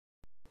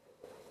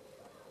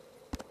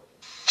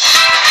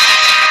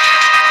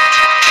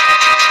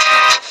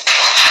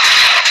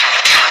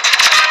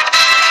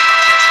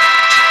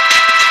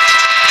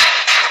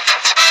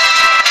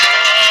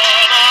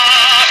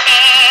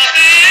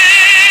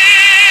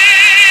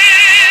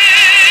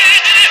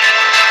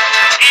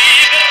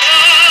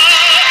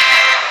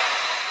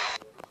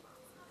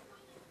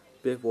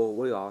Before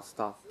we all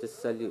start the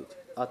salute,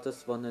 I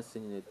just wanna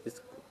sing it this.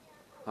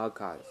 Hi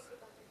guys,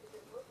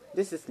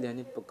 this is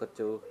Leonid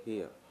Pokatilov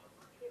here.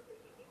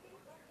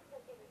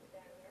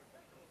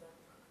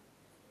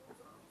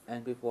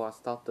 And before I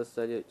start the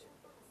salute,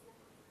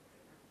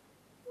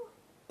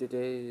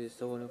 today is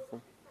so wonderful.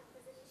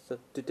 So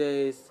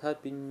today is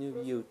Happy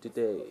New Year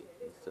today.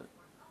 So,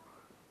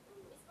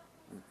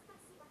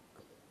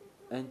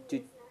 and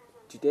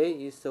today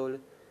is so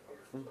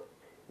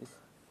it's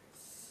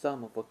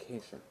summer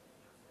vacation.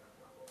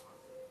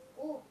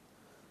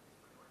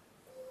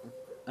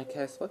 And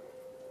guess what?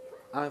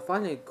 I'm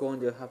finally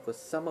going to have a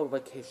summer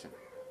vacation.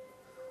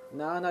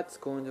 Now that's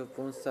going to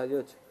phone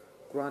salute,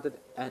 grounded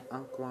and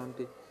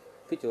ungrounded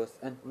videos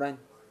and run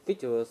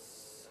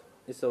videos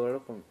is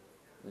available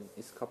in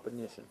its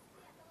combination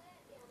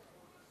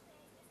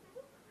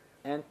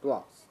and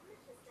blogs.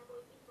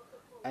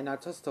 And I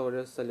just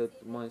already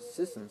salute my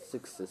season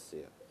 6 this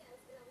year.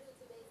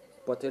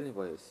 But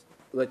anyways,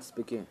 let's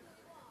begin.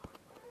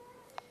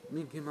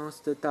 Mickey Mouse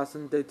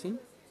 2013?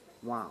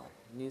 Wow,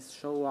 this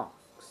show rocks.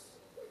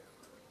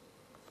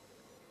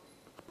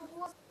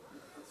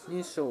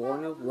 This show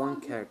only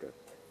one character,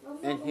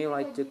 and he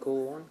likes to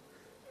go on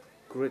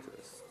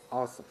glitters,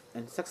 awesome,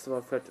 and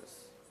sexual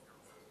features.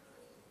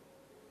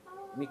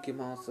 Mickey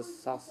Mouse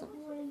is awesome,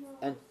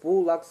 and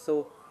full of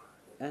so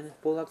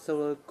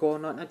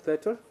going on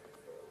adventure.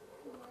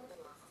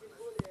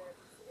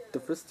 The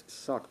first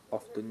shot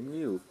of the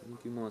new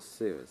Mickey Mouse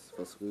series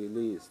was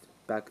released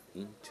back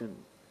in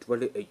June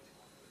 28,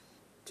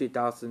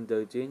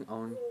 2013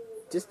 on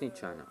Disney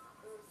Channel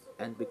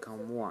and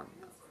became one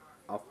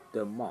of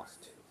the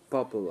most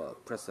popular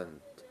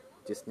present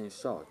Disney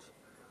shows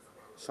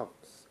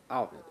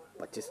outlet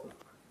by Disney.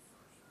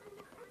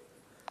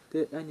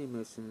 The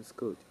animation is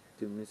good,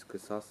 the music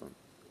is awesome,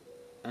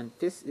 and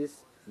this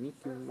is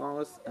Mickey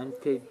Mouse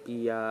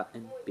Amphibia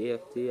and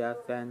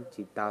BFTF fan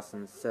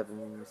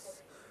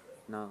 2007's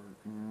now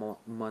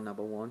my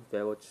number one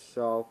favorite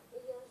show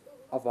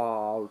of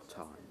all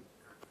time.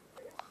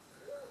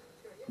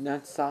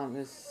 That song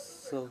is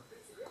so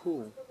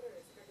cool.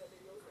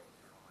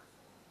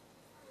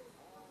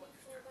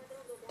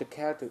 The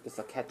character is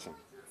a catcher.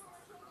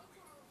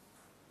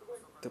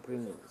 The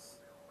brilliance,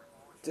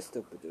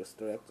 distributors,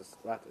 directors,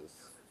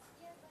 writers,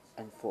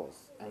 and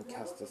force and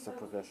casters a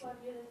progression.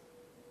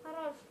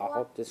 I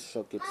hope this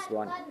show keeps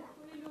running.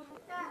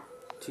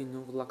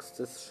 Tino likes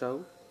this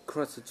show.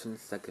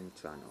 Christian's second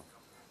channel.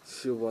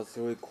 She was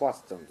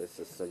requesting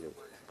this salute.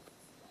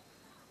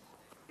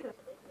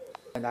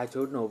 And I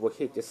don't know what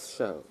hit this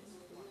show.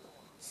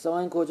 So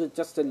I'm going to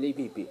just leave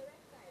it be.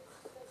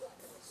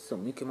 So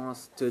Mickey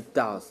Mouse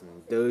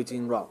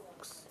 2013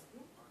 rocks.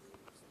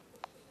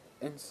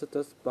 Insert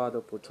this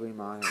battle between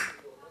my own.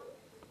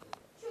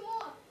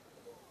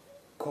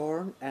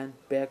 Corn and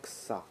bag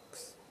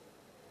socks.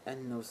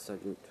 And no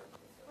salute.